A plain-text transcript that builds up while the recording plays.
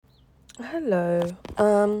Hello.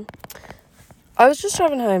 I was just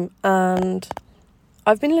driving home and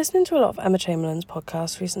I've been listening to a lot of Emma Chamberlain's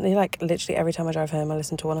podcasts recently. Like, literally every time I drive home, I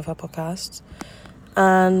listen to one of her podcasts.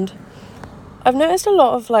 And I've noticed a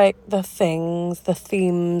lot of, like, the themes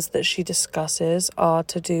that she discusses are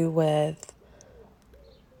to do with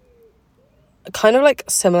kind of, like,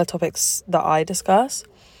 similar topics that I discuss.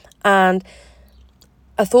 And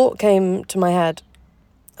a thought came to my head,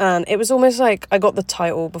 and it was almost like I got the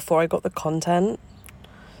title before I got the content.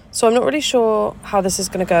 So I'm not really sure how this is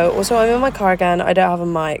going to go. Also, I'm in my car again. I don't have a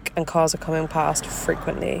mic and cars are coming past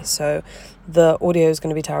frequently. So the audio is going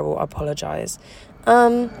to be terrible. I apologise.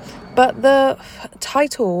 But the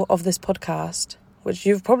title of this podcast, which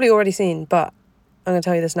you've probably already seen, but I'm going to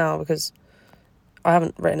tell you this now because I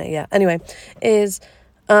haven't written it yet. Anyway, is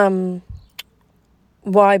why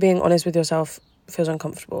being honest with yourself feels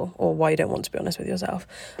uncomfortable, or why you don't want to be honest with yourself.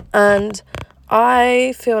 And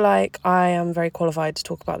I feel like I am very qualified to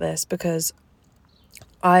talk about this because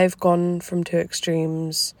I've gone from two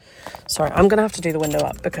extremes. Sorry, I'm going to have to do the window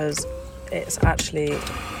up because it's actually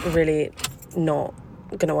really not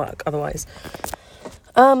going to work otherwise.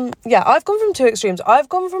 I've gone from two extremes. I've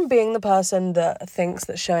gone from being the person that thinks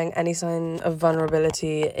that showing any sign of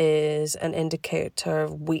vulnerability is an indicator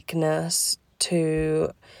of weakness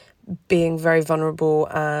to being very vulnerable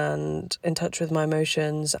and in touch with my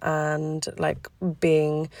emotions, and like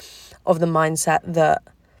being of the mindset that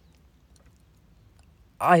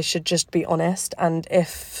I should just be honest, and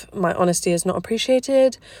if my honesty is not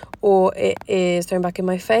appreciated or it is thrown back in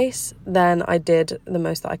my face, then I did the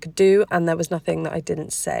most that I could do and there was nothing that I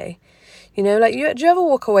didn't say. You know, like, do you ever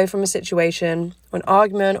walk away from a situation, or an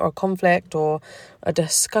argument, or a conflict, or a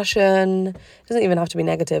discussion? It doesn't even have to be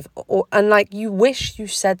negative. And, like, you wish you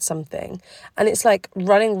said something, and it's, like,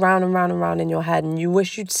 running round and round and round in your head, and you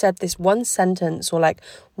wish you'd said this one sentence or, like,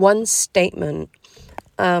 one statement.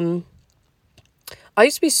 I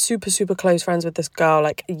used to be super, super close friends with this girl,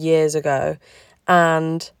 like, years ago,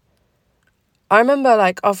 and I remember,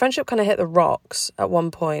 like, our friendship kind of hit the rocks at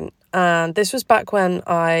one point. And this was back when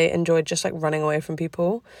I enjoyed just, like, running away from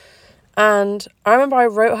people. And I remember I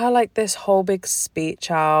wrote her, like, this whole big speech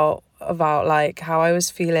out about, like, how I was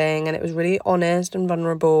feeling. And it was really honest and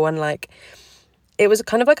vulnerable. And, like, it was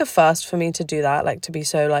kind of, like, a first for me to do that. Like, to be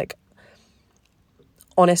so, like,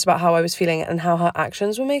 honest about how I was feeling and how her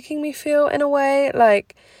actions were making me feel in a way.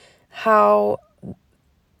 Like, how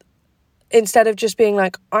instead of just being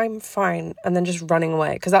like, I'm fine, and then just running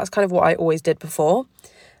away. Because that's kind of what I always did before.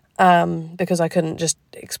 Because I couldn't just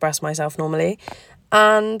express myself normally.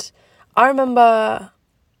 And I remember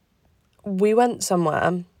we went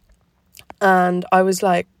somewhere and I was,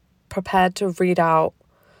 like, prepared to read out,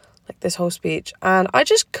 like, this whole speech, and I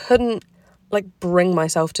just couldn't, like, bring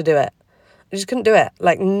myself to do it. I just couldn't do it.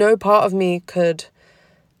 Like, no part of me could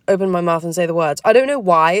open my mouth and say the words. I don't know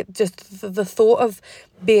why. Just the thought of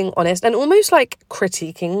being honest and almost, like,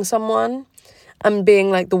 critiquing someone and being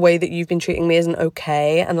like, the way that you've been treating me isn't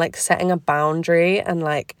okay, and, like, setting a boundary and,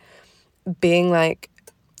 like, being like,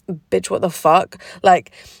 bitch, what the fuck?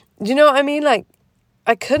 Like, do you know what I mean? Like,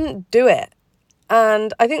 I couldn't do it.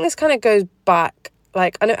 And I think this kind of goes back,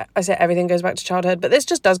 like, I know I say everything goes back to childhood, but this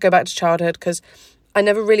just does go back to childhood because I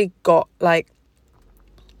never really got, like,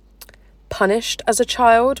 punished as a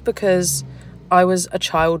child because I was a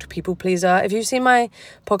child people pleaser. If you've seen my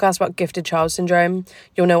podcast about gifted child syndrome,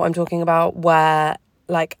 you'll know what I'm talking about, where,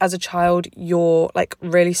 like, as a child, you're, like,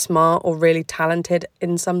 really smart or really talented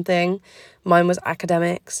in something. Mine was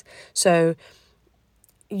academics. So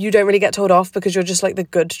you don't really get told off because you're just, like, the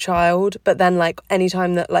good child. But then, like,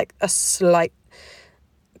 anytime that, like, a slight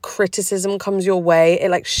criticism comes your way, it,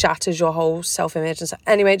 like, shatters your whole self-image. And so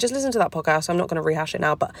anyway, just listen to that podcast. I'm not going to rehash it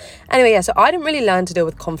now, but anyway, yeah, so I didn't really learn to deal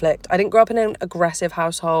with conflict. I didn't grow up in an aggressive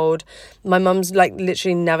household. My mum's, like,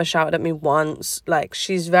 literally never shouted at me once. Like,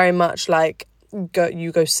 she's very much like,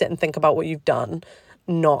 go sit and think about what you've done,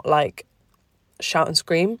 not, like, shout and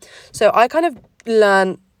scream. So I kind of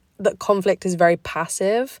learned that conflict is very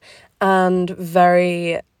passive and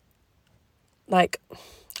very, like,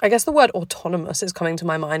 I guess the word autonomous is coming to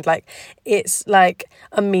my mind. Like, it's like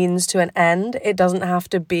a means to an end. It doesn't have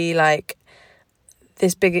to be, like,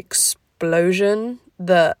 this big explosion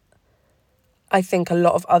that I think a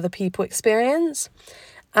lot of other people experience.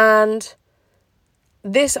 And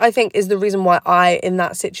this, I think, is the reason why I, in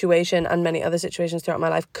that situation and many other situations throughout my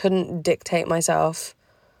life, couldn't dictate myself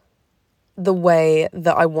the way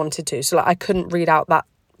that I wanted to. So, like, I couldn't read out that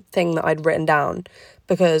thing that I'd written down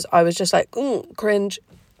because I was just like, cringe.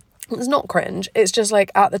 It's not cringe. It's just,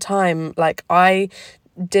 like, at the time, like, I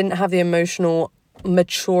didn't have the emotional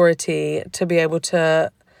maturity to be able to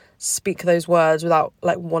speak those words without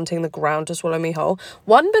like wanting the ground to swallow me whole.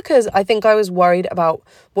 One, because I think I was worried about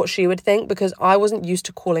what she would think, because I wasn't used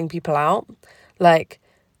to calling people out. Like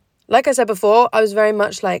I said before, I was very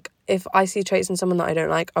much like, if I see traits in someone that I don't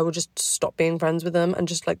like, I will just stop being friends with them and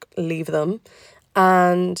just like leave them.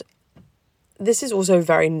 And this is also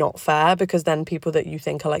very not fair, because then people that you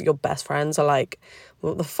think are like your best friends are like,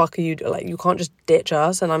 what the fuck are you doing? Like, you can't just ditch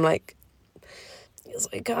us. And I'm like, yes,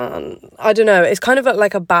 I can. I don't know. It's kind of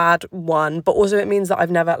like a bad one, but also it means that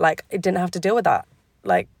I've never, like, I didn't have to deal with that,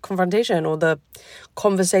 like, confrontation or the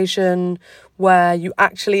conversation where you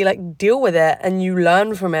actually like deal with it and you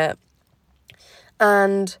learn from it.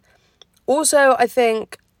 And also I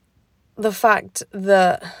think the fact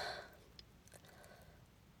that,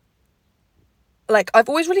 like, I've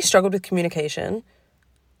always really struggled with communication,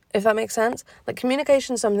 if that makes sense. Like,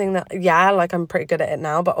 communication is something that, yeah, like, I'm pretty good at it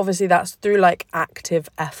now, but obviously that's through like active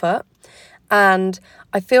effort. And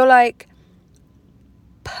I feel like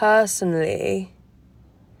personally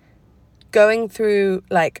going through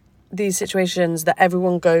like these situations that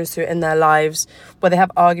everyone goes through in their lives, where they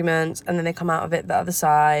have arguments and then they come out of it the other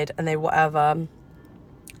side and they whatever,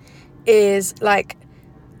 is like,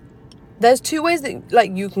 there's two ways that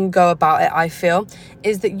like you can go about it, I feel,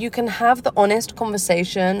 is that you can have the honest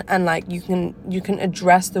conversation and like you can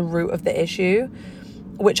address the root of the issue,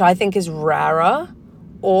 which I think is rarer.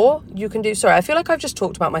 Or you can do, sorry, I feel like I've just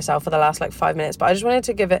talked about myself for the last like 5 minutes, but I just wanted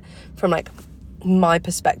to give it from like my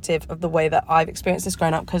perspective of the way that I've experienced this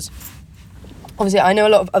growing up, because obviously I know a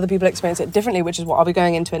lot of other people experience it differently, which is what I'll be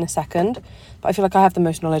going into in a second, but I feel like I have the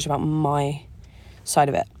most knowledge about my side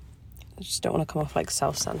of it. I just don't want to come off like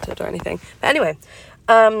self-centered or anything. But anyway,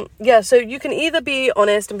 yeah, so you can either be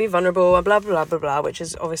honest and be vulnerable and blah, blah, blah, blah, which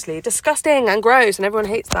is obviously disgusting and gross and everyone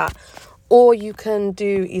hates that. Or you can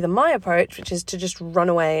do either my approach, which is to just run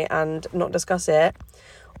away and not discuss it.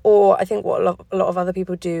 Or I think what a lot of other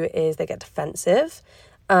people do is they get defensive.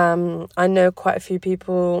 I know quite a few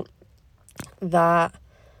people that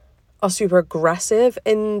are super aggressive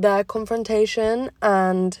in their confrontation.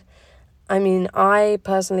 And I mean, I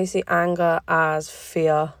personally see anger as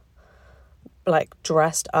fear, like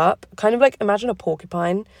dressed up. Kind of like, imagine a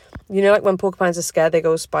porcupine. You know, like when porcupines are scared, they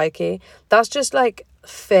go spiky. That's just like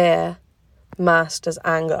fear masked as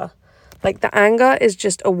anger. Like, the anger is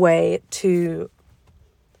just a way to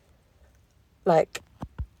like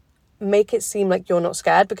make it seem like you're not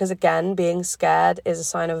scared, because again, being scared is a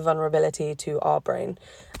sign of vulnerability to our brain.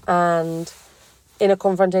 And in a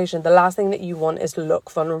confrontation, the last thing that you want is to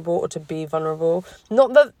look vulnerable or to be vulnerable.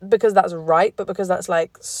 Not that because that's right, but because that's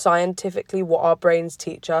like scientifically what our brains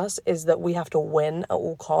teach us, is that we have to win at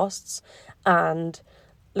all costs, and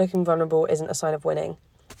looking vulnerable isn't a sign of winning.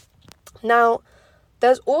 Now,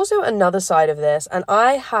 there's also another side of this, and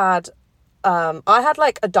I had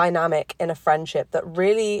like a dynamic in a friendship that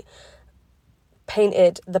really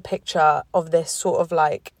painted the picture of this sort of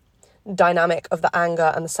like dynamic of the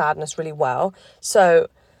anger and the sadness really well. So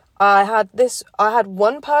I had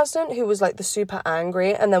one person who was like the super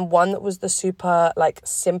angry, and then one that was the super like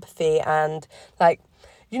sympathy, and like,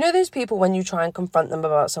 you know those people when you try and confront them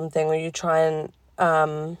about something, or you try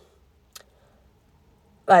and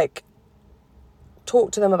like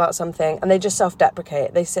talk to them about something and they just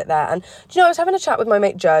self-deprecate. They sit there. And do you know, I was having a chat with my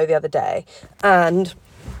mate Joe the other day, and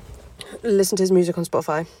listen to his music on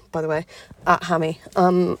Spotify, by the way, at Hammy.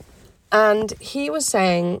 And he was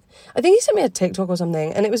saying, I think he sent me a TikTok or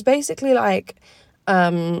something, and it was basically like,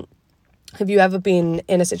 have you ever been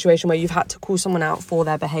in a situation where you've had to call someone out for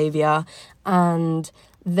their behaviour, and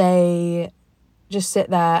they just sit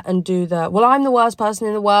there and do well, I'm the worst person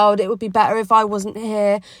in the world, it would be better if I wasn't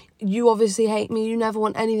here, you obviously hate me, you never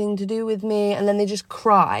want anything to do with me, and then they just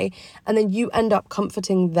cry, and then you end up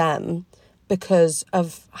comforting them because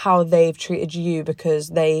of how they've treated you, because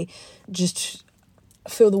they just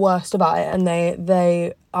feel the worst about it, and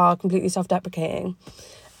they are completely self-deprecating.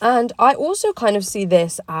 And I also kind of see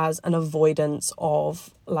this as an avoidance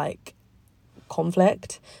of like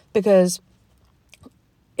conflict, because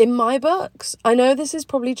in my books, I know this is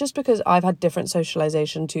probably just because I've had different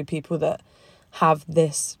socialization to people that have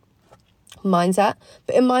this mindset,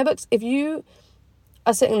 but in my books, if you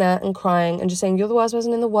are sitting there and crying and just saying you're the worst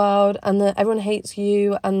person in the world, and that everyone hates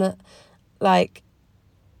you, and that like,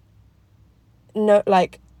 no,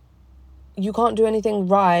 like, you can't do anything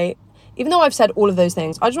right, even though I've said all of those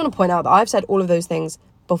things, I just want to point out that I've said all of those things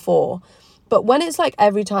before. But when it's like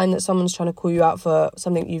every time that someone's trying to call you out for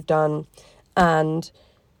something you've done, and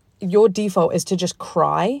your default is to just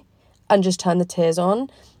cry and just turn the tears on,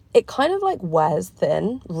 it kind of like wears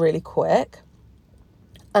thin really quick.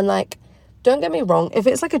 And like, don't get me wrong, if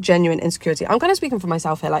it's like a genuine insecurity, I'm kind of speaking for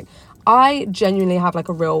myself here, like I genuinely have like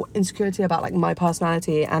a real insecurity about like my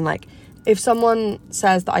personality, and like if someone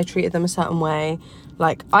says that I treated them a certain way,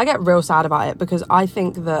 like I get real sad about it because I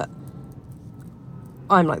think that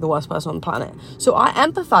I'm like the worst person on the planet. So I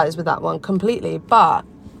empathize with that one completely, but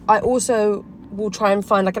I also will try and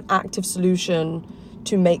find like an active solution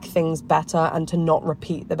to make things better and to not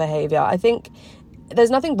repeat the behavior. I think there's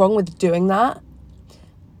nothing wrong with doing that.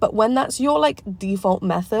 But when that's your like default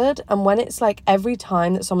method, and when it's like every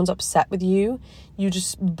time that someone's upset with you, you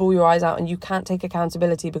just bawl your eyes out and you can't take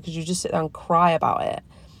accountability because you just sit there and cry about it,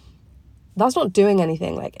 that's not doing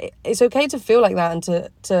anything. Like it's okay to feel like that and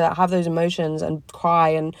to have those emotions and cry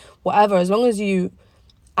and whatever, as long as you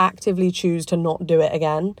actively choose to not do it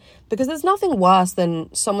again. Because there's nothing worse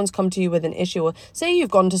than someone's come to you with an issue, or say you've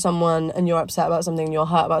gone to someone and you're upset about something, you're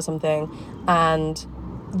hurt about something, and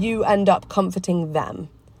you end up comforting them.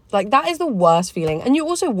 Like, that is the worst feeling. And you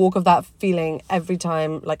also walk of that feeling every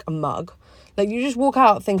time, like, a mug. Like, you just walk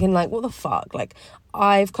out thinking, like, what the fuck? Like,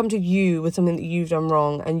 I've come to you with something that you've done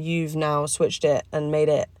wrong, and you've now switched it and made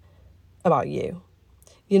it about you.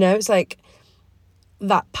 You know, it's like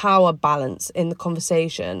that power balance in the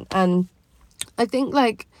conversation. And I think,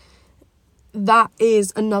 like, that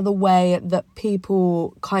is another way that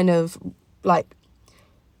people kind of, like,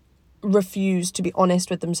 refuse to be honest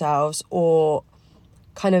with themselves, or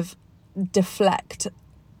kind of deflect,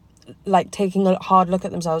 like taking a hard look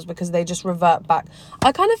at themselves, because they just revert back.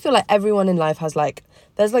 I kind of feel like everyone in life has like,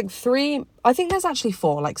 there's like three, I think there's actually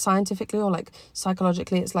four, like scientifically or like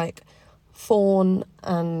psychologically, it's like fawn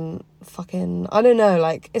and fucking, I don't know,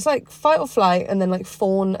 like it's like fight or flight and then like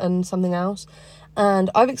fawn and something else. And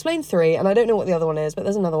I've explained three, and I don't know what the other one is, but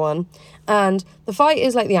there's another one. And the fight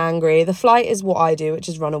is like the angry. The flight is what I do, which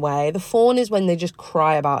is run away. The fawn is when they just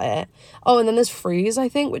cry about it. Oh, and then there's freeze, I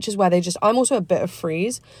think, which is where they just... I'm also a bit of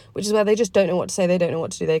freeze, which is where they just don't know what to say. They don't know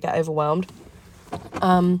what to do. They get overwhelmed. I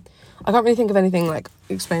can't really think of anything like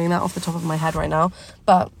explaining that off the top of my head right now.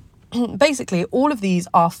 But basically, all of these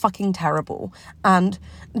are fucking terrible. And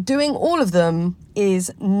doing all of them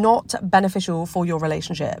is not beneficial for your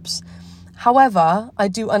relationships. However, I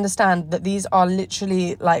do understand that these are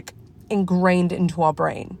literally like ingrained into our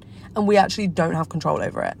brain, and we actually don't have control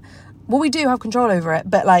over it. Well, we do have control over it,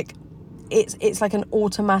 but like it's like an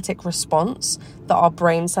automatic response that our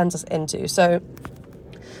brain sends us into. So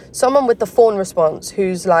someone with the fawn response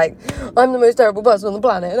who's like, I'm the most terrible person on the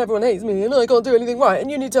planet and everyone hates me and I can't do anything right and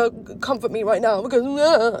you need to comfort me right now because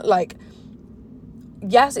like,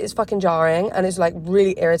 yes, it's fucking jarring and it's like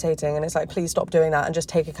really irritating, and it's like, please stop doing that and just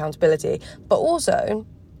take accountability. But also,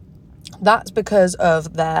 that's because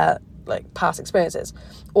of their like past experiences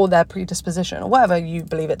or their predisposition or whatever you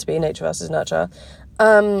believe it to be, nature versus nurture.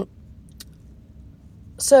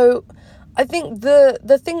 So I think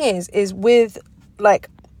the thing is with like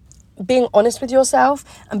being honest with yourself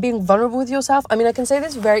and being vulnerable with yourself. I mean, I can say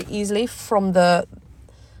this very easily from the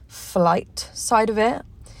flight side of it,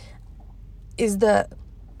 is that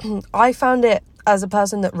I found it, as a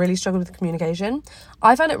person that really struggled with communication,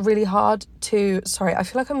 I found it really hard to... Sorry, I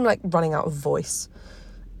feel like I'm like running out of voice.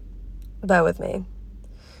 Bear with me.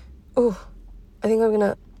 Oh, I think I'm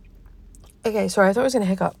gonna... Okay, sorry, I thought I was gonna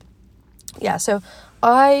hiccup. Yeah, so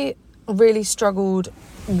I really struggled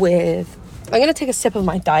with... I'm gonna take a sip of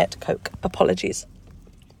my Diet Coke. Apologies.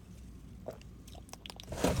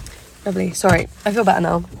 Lovely, sorry, I feel better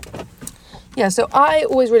now. Yeah, so I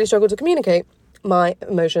always really struggled to communicate my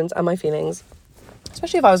emotions and my feelings.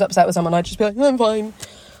 Especially if I was upset with someone, I'd just be like, I'm fine.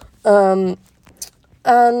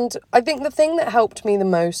 And I think the thing that helped me the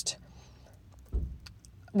most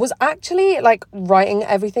was actually like writing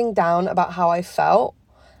everything down about how I felt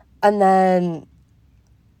and then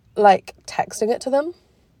like texting it to them.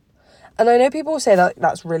 And I know people say that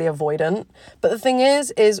that's really avoidant, but the thing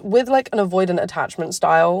is with like an avoidant attachment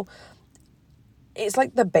style, it's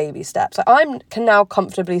like the baby steps. Like I can now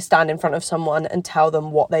comfortably stand in front of someone and tell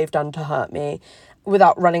them what they've done to hurt me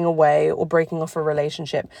without running away or breaking off a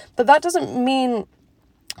relationship. But that doesn't mean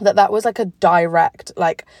that was like a direct,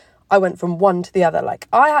 like I went from one to the other. Like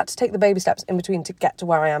I had to take the baby steps in between to get to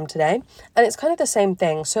where I am today. And it's kind of the same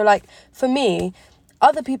thing. So like for me,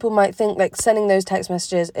 other people might think like sending those text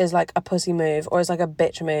messages is like a pussy move or is like a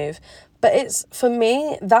bitch move. But it's, for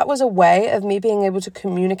me, that was a way of me being able to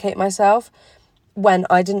communicate myself when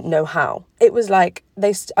I didn't know how. It was like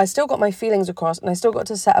I still got my feelings across and I still got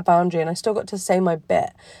to set a boundary and I still got to say my bit,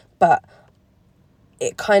 but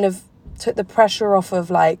it kind of took the pressure off of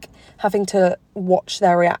like having to watch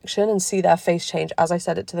their reaction and see their face change as I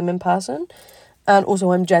said it to them in person. And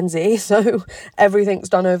also I'm Gen Z, so everything's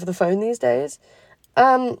done over the phone these days.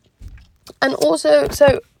 And also,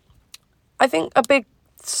 so I think a big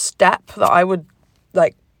step that I would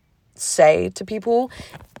like say to people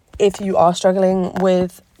if you are struggling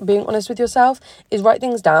with being honest with yourself is write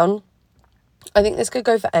things down. I think this could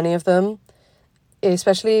go for any of them,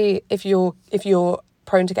 especially if you're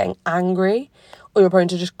prone to getting angry or you're prone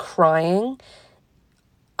to just crying.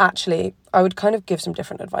 Actually, I would kind of give some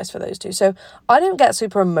different advice for those two. So I don't get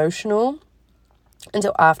super emotional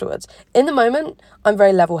until afterwards. In the moment, I'm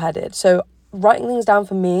very level-headed. So writing things down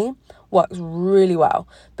for me works really well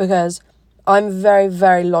because I'm very,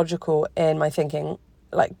 very logical in my thinking,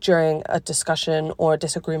 like during a discussion or a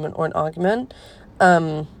disagreement or an argument.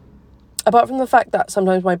 Apart from the fact that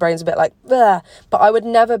sometimes my brain's a bit like, bleh, but I would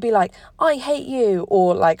never be like, I hate you,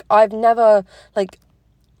 or like, I've never, like,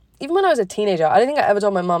 even when I was a teenager, I don't think I ever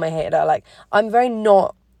told my mum I hated her. Like, I'm very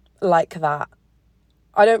not like that.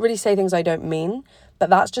 I don't really say things I don't mean,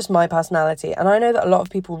 but that's just my personality. And I know that a lot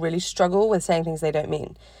of people really struggle with saying things they don't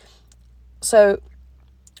mean. So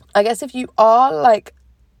I guess if you are like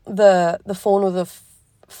the fawn or the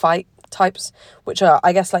fight types, which are,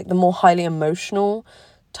 I guess, like the more highly emotional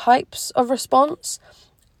types of response,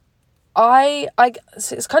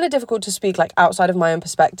 it's kind of difficult to speak like outside of my own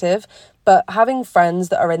perspective, but having friends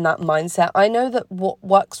that are in that mindset, I know that what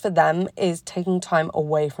works for them is taking time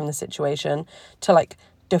away from the situation to like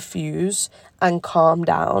diffuse and calm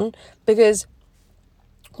down, because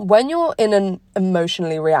when you're in an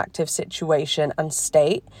emotionally reactive situation and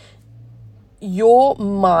state, your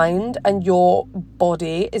mind and your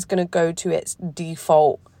body is going to go to its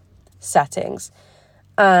default settings.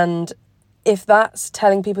 And if that's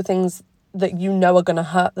telling people things that you know are going to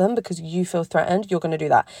hurt them because you feel threatened, you're going to do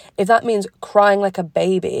that. If that means crying like a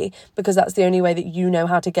baby because that's the only way that you know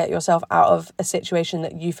how to get yourself out of a situation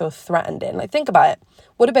that you feel threatened in. Like, think about it.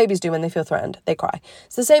 What do babies do when they feel threatened? They cry.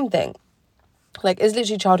 It's the same thing. Like, it's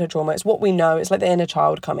literally childhood trauma. It's what we know. It's like the inner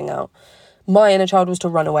child coming out. My inner child was to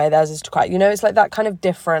run away. Theirs is to cry. You know, it's like that kind of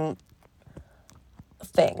different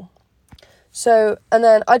thing. So, and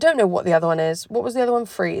then I don't know what the other one is. What was the other one?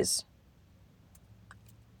 Freeze.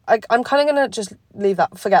 I'm kind of going to just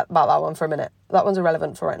forget about that one for a minute. That one's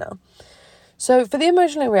irrelevant for right now. So for the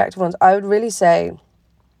emotionally reactive ones, I would really say,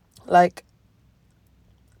 like,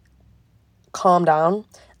 calm down.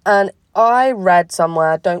 And I read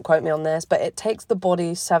somewhere, don't quote me on this, but it takes the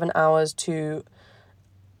body 7 hours to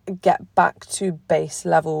get back to base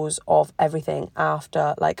levels of everything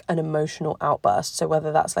after like an emotional outburst. So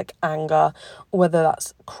whether that's like anger or whether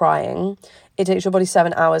that's crying, it takes your body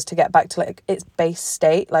 7 hours to get back to like its base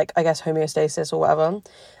state, like I guess homeostasis or whatever.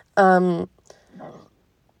 Oh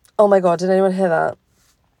my god, did anyone hear that?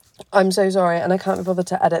 I'm so sorry, and I can't be bothered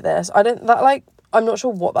to edit this. I'm not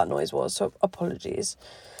sure what that noise was, so apologies.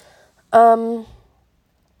 But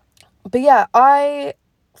yeah, I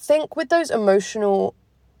think with those emotional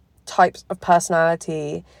types of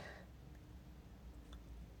personality,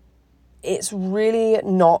 it's really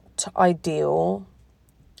not ideal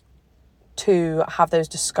to have those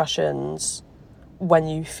discussions when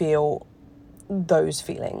you feel those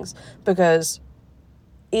feelings, because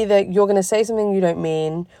either you're going to say something you don't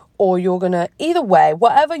mean, or you're going to, either way,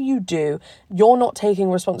 whatever you do, you're not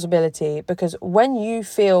taking responsibility, because when you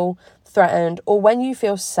feel threatened or when you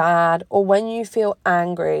feel sad or when you feel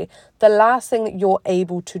angry, the last thing that you're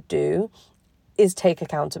able to do is take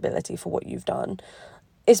accountability for what you've done,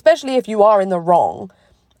 especially if you are in the wrong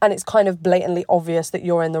and it's kind of blatantly obvious that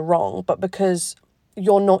you're in the wrong, but because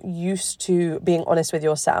you're not used to being honest with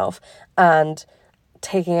yourself and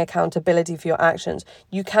taking accountability for your actions,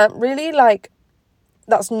 you can't really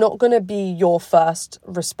that's not going to be your first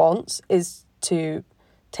response, is to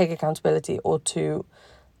take accountability or to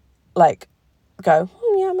go,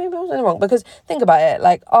 yeah, maybe I was in the wrong. Because think about it,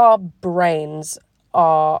 like, our brains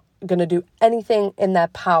are going to do anything in their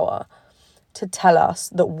power to tell us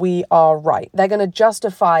that we are right. They're going to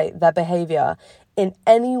justify their behavior in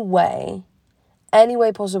any way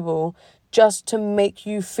possible, just to make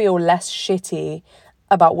you feel less shitty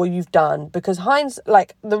about what you've done. Because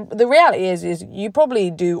the reality is you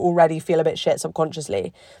probably do already feel a bit shit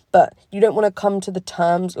subconsciously, but you don't want to come to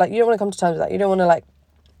terms with that. You don't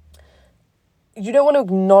want to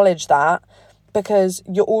acknowledge that, because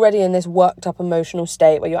you're already in this worked up emotional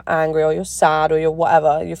state where you're angry or you're sad or you're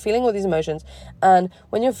whatever. You're feeling all these emotions. And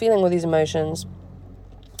when you're feeling all these emotions,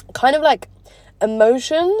 kind of like,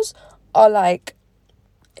 emotions are like,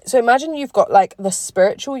 so imagine you've got like the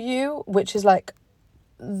spiritual you, which is like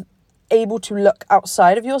able to look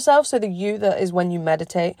outside of yourself. So the you that is when you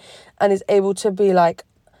meditate and is able to be like,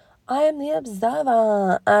 I am the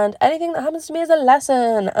observer and anything that happens to me is a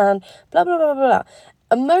lesson and blah, blah, blah, blah, blah.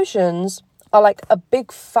 Emotions are like a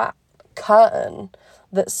big fat curtain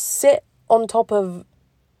that sit on top of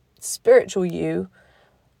spiritual you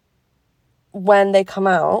when they come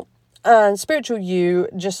out, and spiritual you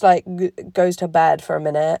just like goes to bed for a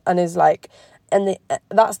minute and is like, and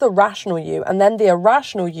that's the rational you. And then the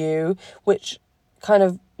irrational you, which kind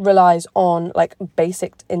of relies on like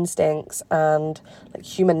basic instincts and like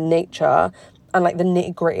human nature and like the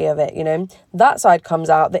nitty gritty of it, you know, that side comes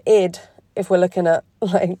out. The id, if we're looking at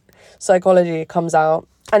like psychology, comes out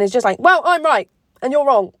and it's just like, well, I'm right and you're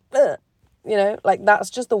wrong. Ugh. You know, like that's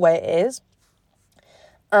just the way it is.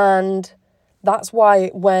 And that's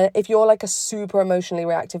why if you're like a super emotionally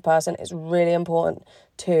reactive person, it's really important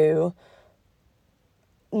to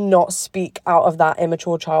not speak out of that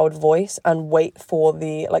immature child voice and wait for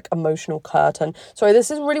the like emotional curtain. Sorry, this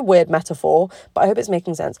is a really weird metaphor, but I hope it's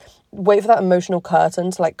making sense. Wait for that emotional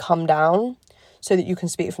curtain to like come down so that you can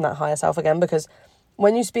speak from that higher self again, because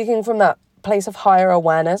when you're speaking from that place of higher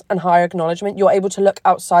awareness and higher acknowledgement, you're able to look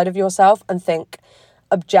outside of yourself and think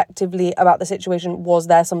objectively about the situation. Was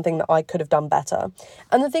there something that I could have done better?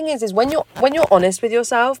 And the thing is when you're honest with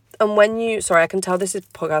yourself, and when you, sorry, I can tell this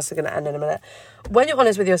podcast is going to end in a minute. When you're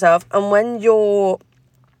honest with yourself and when you're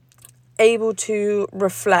able to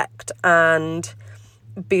reflect and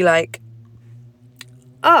be like,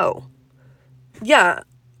 oh, yeah,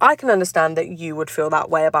 I can understand that you would feel that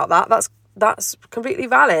way about that. That's completely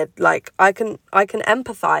valid. Like I can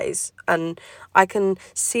empathize and I can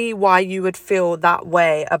see why you would feel that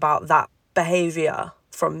way about that behavior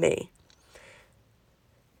from me.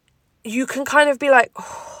 You can kind of be like,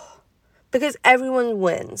 oh, because everyone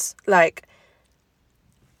wins. Like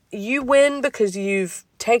you win because you've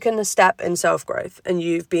taken a step in self-growth and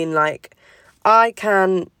you've been like, I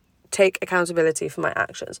can take accountability for my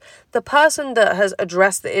actions. The person that has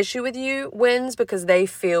addressed the issue with you wins because they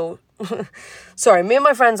feel sorry, me and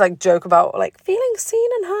my friends like joke about like feeling seen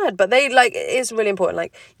and heard, but they like, it's really important.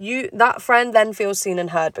 Like that friend then feels seen and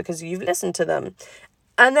heard because you've listened to them.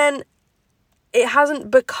 And then it hasn't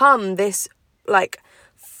become this like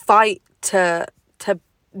fight to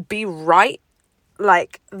be right.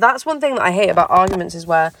 Like that's one thing that I hate about arguments, is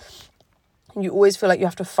where you always feel like you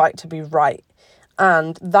have to fight to be right.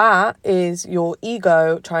 And that is your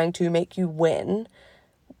ego trying to make you win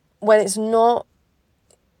when it's not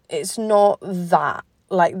that.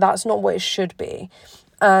 Like, that's not what it should be.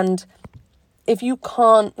 And if you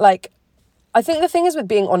can't, like, I think the thing is with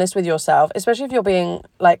being honest with yourself, especially if you're being,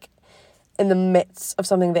 like, in the midst of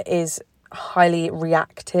something that is highly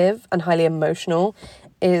reactive and highly emotional,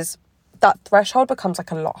 is that threshold becomes,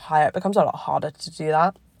 like, a lot higher. It becomes a lot harder to do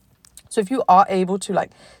that. So if you are able to,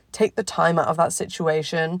 like, take the time out of that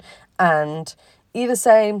situation and either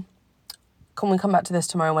say, can we come back to this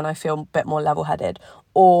tomorrow when I feel a bit more level-headed?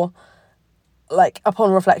 Or, like,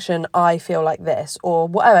 upon reflection, I feel like this, or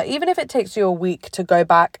whatever. Even if it takes you a week to go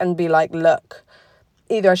back and be like, look,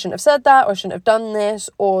 either I shouldn't have said that, or I shouldn't have done this,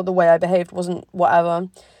 or the way I behaved wasn't whatever.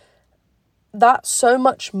 That's so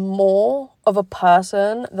much more of a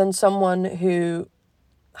person than someone who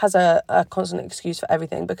has a constant excuse for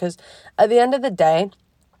everything. Because at the end of the day,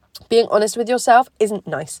 being honest with yourself isn't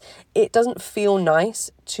nice. It doesn't feel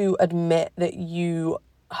nice to admit that you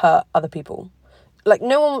hurt other people. Like,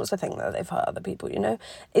 no one wants to think that they've hurt other people, you know?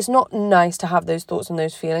 It's not nice to have those thoughts and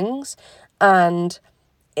those feelings. And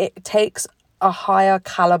it takes a higher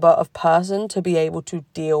caliber of person to be able to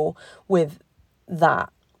deal with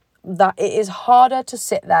that. That it is harder to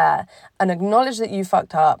sit there and acknowledge that you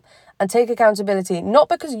fucked up and take accountability, not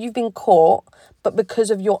because you've been caught, but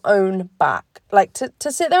because of your own back. Like,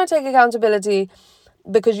 to sit there and take accountability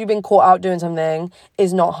because you've been caught out doing something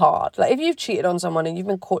is not hard. Like, if you've cheated on someone and you've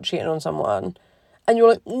been caught cheating on someone, and you're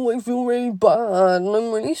like, oh, I feel really bad, and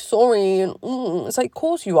I'm really sorry, and it's like, of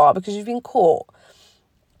course you are, because you've been caught.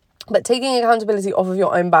 But taking accountability off of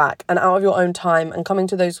your own back and out of your own time and coming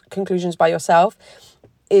to those conclusions by yourself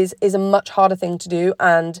is a much harder thing to do.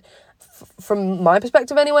 And from my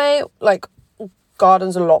perspective anyway, like,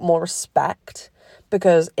 gardens a lot more respect,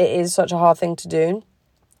 because it is such a hard thing to do.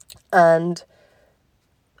 And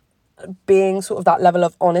being sort of that level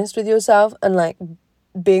of honest with yourself and like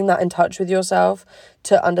being that in touch with yourself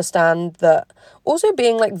to understand that, also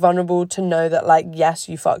being like vulnerable to know that like, yes,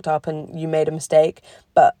 you fucked up and you made a mistake,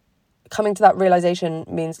 but coming to that realization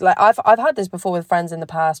means, like, I've had this before with friends in the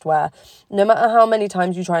past where no matter how many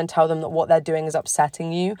times you try and tell them that what they're doing is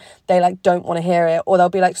upsetting you, they like don't want to hear it, or they'll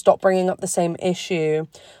be like, stop bringing up the same issue.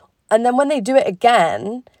 And then when they do it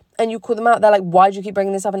again and you call them out, they're like, why do you keep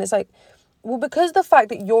bringing this up? And it's like, well, because the fact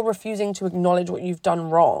that you're refusing to acknowledge what you've done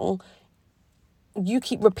wrong, you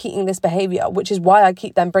keep repeating this behavior, which is why I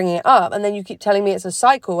keep then bringing it up. And then you keep telling me it's a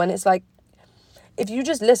cycle. And it's like, if you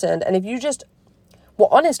just listened and if you just were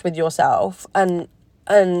honest with yourself and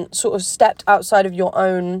sort of stepped outside of your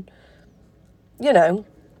own, you know,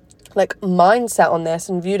 like mindset on this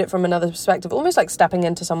and viewed it from another perspective, almost like stepping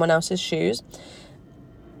into someone else's shoes,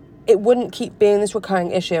 it wouldn't keep being this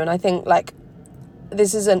recurring issue. And I think like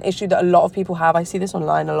this is an issue that a lot of people have. I see this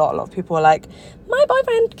online a lot. A lot of people are like, my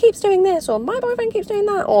boyfriend keeps doing this, or my boyfriend keeps doing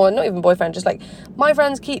that, or not even boyfriend, just like my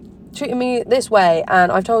friends keep treating me this way,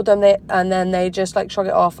 and I've told them that, and then they just like shrug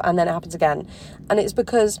it off, and then it happens again. And it's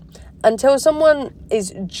because until someone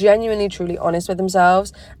is genuinely, truly honest with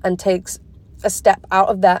themselves and takes a step out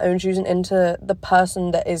of their own shoes and into the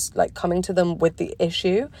person that is like coming to them with the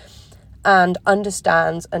issue and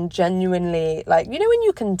understands and genuinely, like, you know, when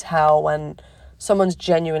you can tell when someone's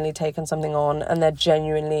genuinely taken something on and they're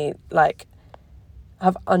genuinely like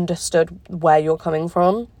have understood where you're coming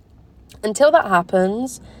from, until that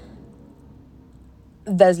happens,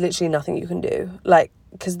 there's literally nothing you can do, like,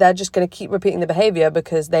 because they're just going to keep repeating the behavior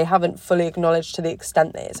because they haven't fully acknowledged to the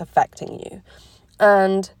extent that it's affecting you.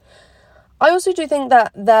 And I also do think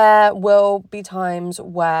that there will be times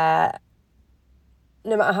where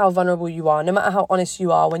no matter how vulnerable you are, no matter how honest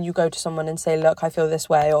you are, when you go to someone and say, look, I feel this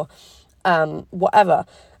way, or whatever,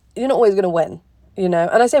 you're not always going to win, you know?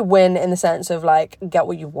 And I say win in the sense of like, get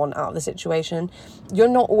what you want out of the situation. You're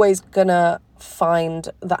not always going to find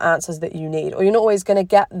the answers that you need, or you're not always going to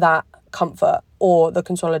get that comfort or the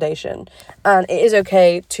consolidation. And it is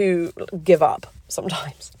okay to give up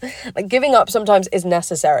sometimes. Like, giving up sometimes is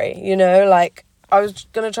necessary, you know? Like, I was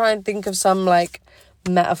going to try and think of some like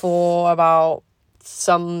metaphor about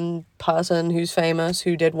some person who's famous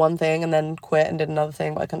who did one thing and then quit and did another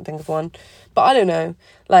thing, but I couldn't think of one. But I don't know,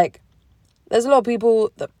 like, there's a lot of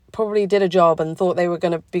people that probably did a job and thought they were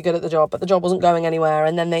going to be good at the job, but the job wasn't going anywhere,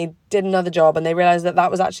 and then they did another job and they realized that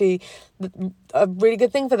that was actually a really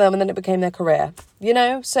good thing for them, and then it became their career, you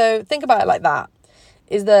know? So think about it like that,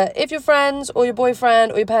 is that if your friends or your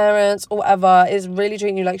boyfriend or your parents or whatever is really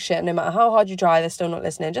treating you like shit, no matter how hard you try, they're still not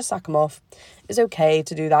listening, just sack them off. It's okay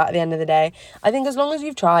to do that at the end of the day. I think as long as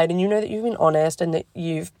you've tried and you know that you've been honest and that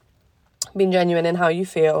you've been genuine in how you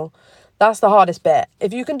feel, that's the hardest bit.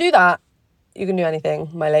 If you can do that, you can do anything,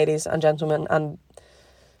 my ladies and gentlemen. And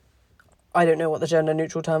I don't know what the gender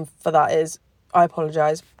neutral term for that is. I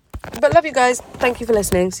apologise. But love you guys. Thank you for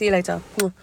listening. See you later.